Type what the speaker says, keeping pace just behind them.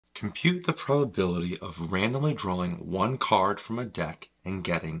Compute the probability of randomly drawing one card from a deck and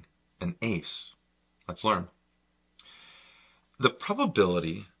getting an ace. Let's learn. The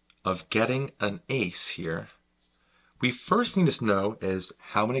probability of getting an ace here, we first need to know is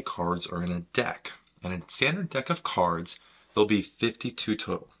how many cards are in a deck. And in a standard deck of cards, there'll be 52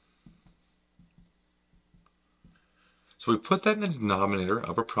 total. So we put that in the denominator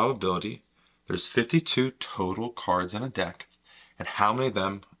of a probability. There's 52 total cards in a deck. And how many of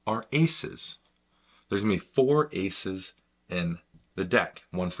them are aces? There's going to be 4 aces in the deck,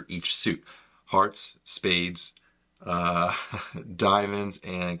 one for each suit. Hearts, spades, diamonds,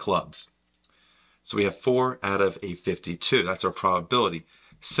 and clubs. So we have 4 out of a 52. That's our probability.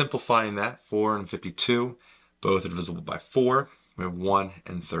 Simplifying that, 4 and 52, both are divisible by 4. We have 1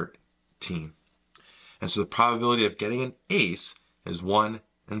 and 13. And so the probability of getting an ace is 1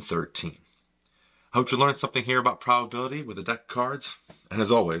 in 13. I hope you learned something here about probability with the deck of cards. And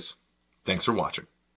as always, thanks for watching.